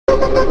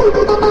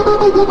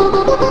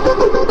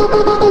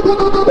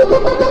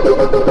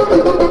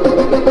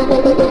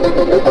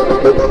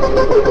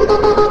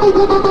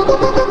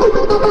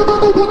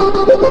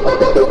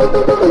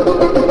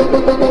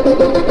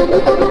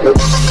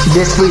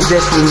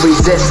This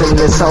resisting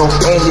this whole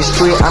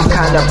industry. I'm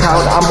kinda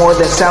proud, I'm more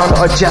than sound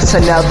or just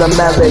another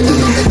melody.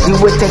 You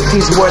would think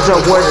these words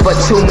are words, but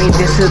to me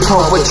this is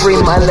poetry.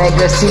 My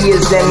legacy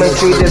is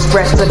imagery, this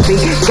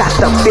recipe got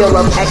the feel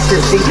of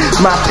ecstasy.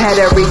 My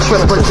pedigree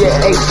triple your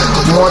H,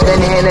 more than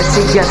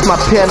Hennessy. Yes, my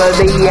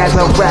penalty as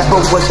a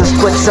rapper was to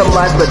split some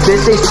life, but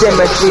this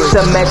asymmetry,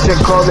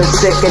 symmetrical is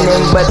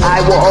sickening. But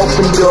I will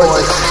open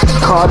doors,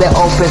 call it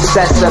open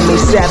sesame.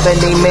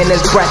 70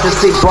 minutes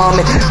practically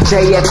bombing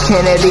JF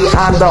Kennedy.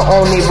 I'm the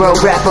only real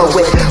rapper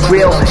with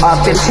real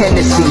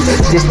tendencies.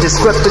 This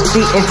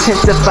discrepancy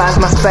intensifies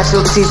my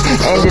specialties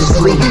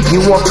endlessly.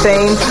 You want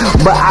fame,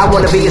 but I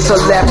wanna be a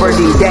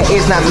celebrity. That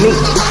is not me.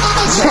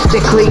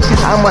 Technically,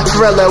 I'm a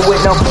thriller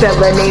with no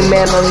felony.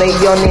 Mentally,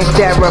 you'll need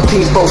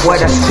therapy for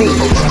what I see.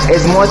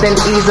 It's more than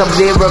ease of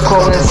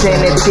lyrical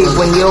insanity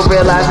when you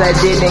realize I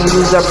didn't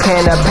use a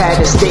pen or pad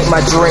to state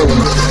my dream.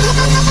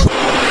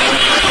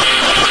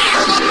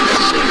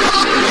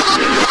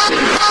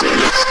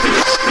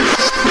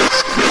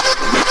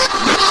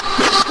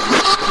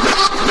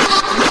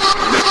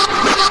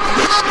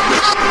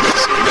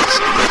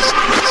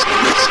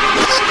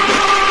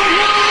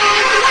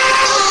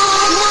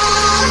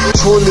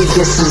 Truly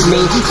this is me,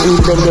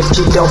 even if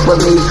you don't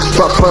believe.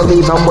 But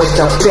believe I'm with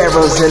the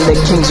pharaohs and the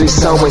kings, we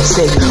so in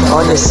sync.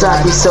 On this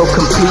side we so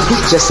complete,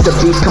 just to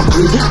be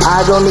complete.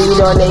 I don't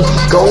need on a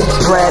gold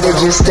platter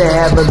just to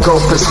have a gold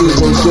prestige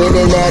and get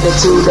an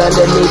attitude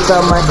underneath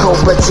of my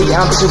coperty.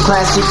 I'm too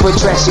classy for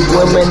trashy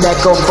women that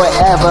go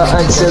forever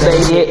until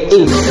they hit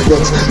E.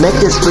 Let's make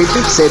this brief,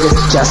 say this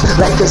just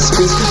like a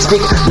speech.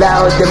 Speak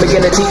loud, then we're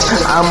gonna teach.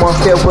 I'm more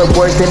filled with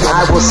words than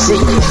I will see.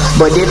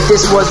 But if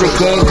this was a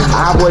game,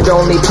 I would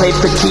only play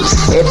for keeps.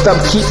 If I'm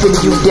keeping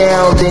you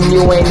down, then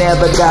you ain't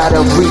ever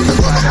gotta reap.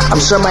 I'm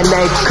sure my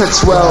knife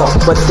cuts well,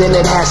 but then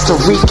it has to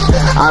reek.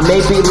 I may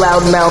be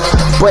loudmouth,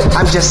 but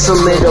I'm just a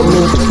little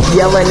meek,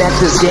 yelling at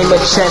this game of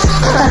chess,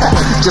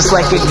 just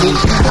like a geek.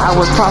 I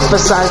was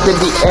prophesied to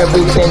be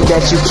everything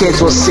that you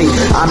kids will see.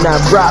 I'm not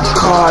rock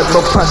hard,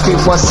 but punch me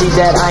once, see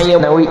that I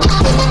am weak.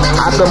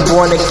 I've been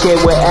born a kid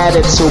with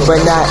attitude,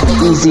 but not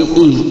easy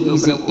E.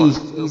 Easy E.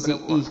 Easy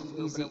E.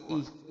 Easy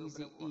E.